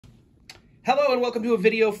Hello and welcome to a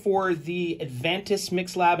video for the Avantis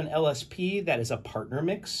Mix Lab and LSP. That is a partner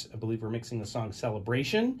mix. I believe we're mixing the song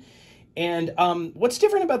Celebration. And what's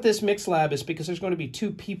different about this mix lab is because there's going to be two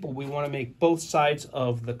people, we want to make both sides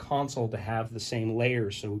of the console to have the same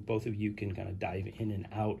layers so both of you can kind of dive in and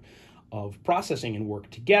out of processing and work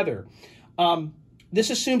together. This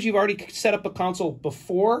assumes you've already set up a console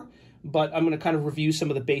before, but I'm going to kind of review some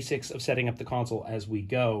of the basics of setting up the console as we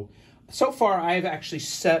go. So far, I've actually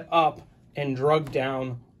set up and drug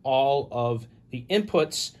down all of the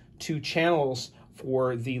inputs to channels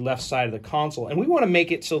for the left side of the console. And we want to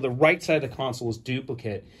make it so the right side of the console is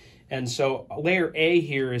duplicate. And so layer A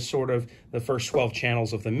here is sort of the first 12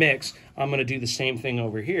 channels of the mix. I'm going to do the same thing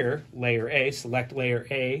over here. Layer A, select layer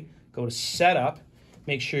A, go to Setup,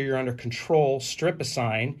 make sure you're under Control, Strip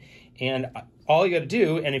Assign, and all you got to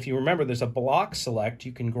do, and if you remember there's a block select,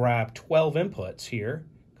 you can grab 12 inputs here,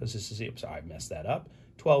 because this is, oops, I messed that up.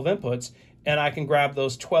 12 inputs, and I can grab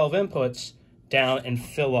those 12 inputs down and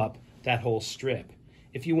fill up that whole strip.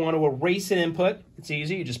 If you want to erase an input, it's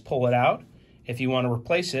easy, you just pull it out. If you want to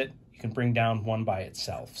replace it, you can bring down one by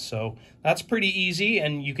itself. So that's pretty easy,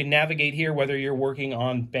 and you can navigate here whether you're working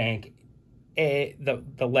on bank A,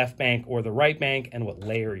 the left bank or the right bank, and what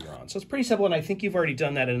layer you're on. So it's pretty simple, and I think you've already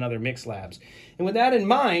done that in other mix labs. And with that in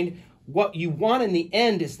mind, what you want in the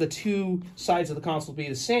end is the two sides of the console to be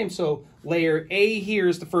the same. So layer A here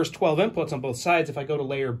is the first 12 inputs on both sides. If I go to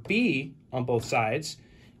layer B on both sides,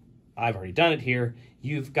 I've already done it here,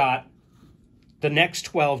 you've got the next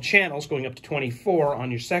 12 channels going up to 24 on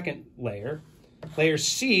your second layer. Layer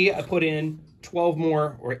C, I put in 12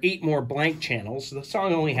 more or 8 more blank channels. The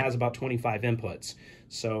song only has about 25 inputs,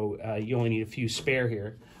 so you only need a few spare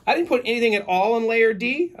here. I didn't put anything at all in layer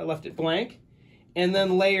D. I left it blank. And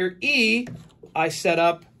then layer E, I set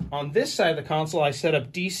up, on this side of the console, I set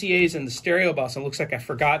up DCAs in the stereo bus. And it looks like I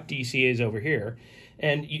forgot DCAs over here.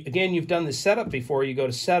 And again, you've done this setup before. You go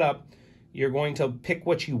to Setup, you're going to pick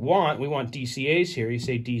what you want. We want DCAs here. You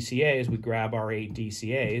say DCAs, we grab our 8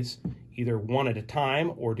 DCAs, either one at a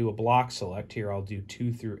time or do a block select. Here I'll do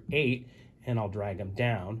 2 through 8, and I'll drag them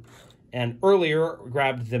down. And earlier,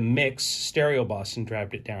 grabbed the mix stereo bus and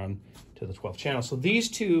dragged it down to the 12 channels. So these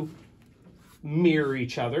two mirror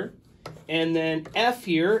each other. And then F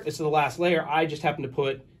here is the last layer. I just happen to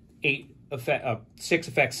put 6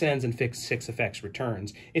 effects sends and 6 effects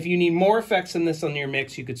returns. If you need more effects than this on your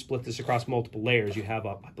mix, you could split this across multiple layers. You have,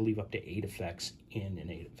 I believe, up to 8 effects in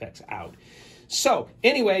and 8 effects out. So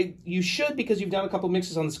anyway, you should, because you've done a couple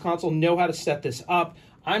mixes on this console, know how to set this up.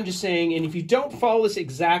 I'm just saying, and if you don't follow this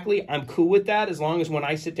exactly, I'm cool with that, as long as when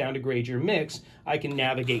I sit down to grade your mix, I can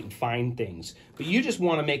navigate and find things. But you just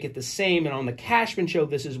want to make it the same, and on the Cashman Show,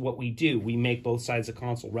 this is what we do. We make both sides of the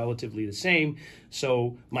console relatively the same,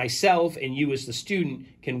 so myself and you as the student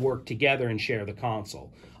can work together and share the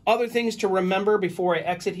console. Other things to remember before I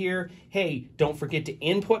exit here, hey, don't forget to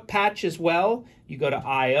input patch as well. You go to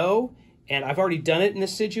I/O, and I've already done it in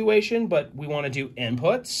this situation, but we want to do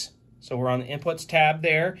inputs. So we're on the Inputs tab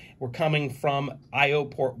there. We're coming from I/O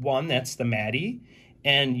port 1, that's the MADI.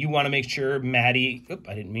 And you want to make sure MADI, oops,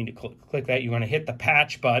 I didn't mean to click that. You want to hit the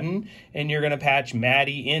patch button, and you're going to patch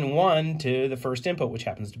MADI in 1 to the first input, which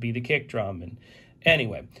happens to be the kick drum. And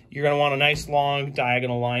anyway, you're going to want a nice long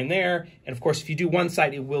diagonal line there. And of course, if you do one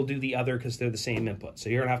side, it will do the other because they're the same input. So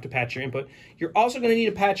you're going to have to patch your input. You're also going to need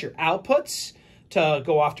to patch your outputs to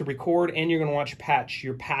go off to record, and you're going to want to patch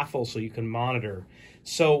your PAFL so you can monitor.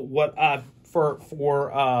 So what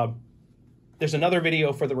there's another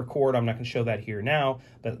video for the record. I'm not going to show that here now,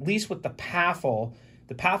 but at least with the PAFL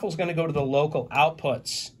is going to go to the local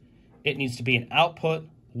outputs. It needs to be an output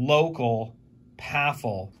local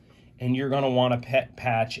PAFL, and you're going to want to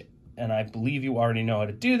patch, and I believe you already know how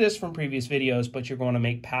to do this from previous videos, but you're going to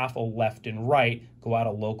make PAFL left and right go out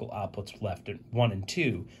of local outputs left and 1 and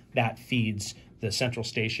 2. That feeds the central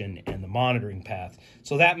station and the monitoring path.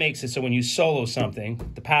 So that makes it so when you solo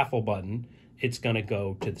something, the PAFL button, it's going to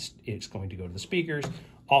go to the speakers.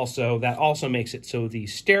 Also, that also makes it so the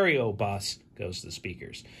stereo bus goes to the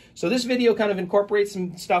speakers. So this video kind of incorporates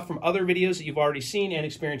some stuff from other videos that you've already seen and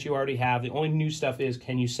experience you already have. The only new stuff is,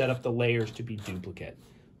 can you set up the layers to be duplicate?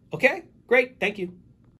 Okay, great, thank you.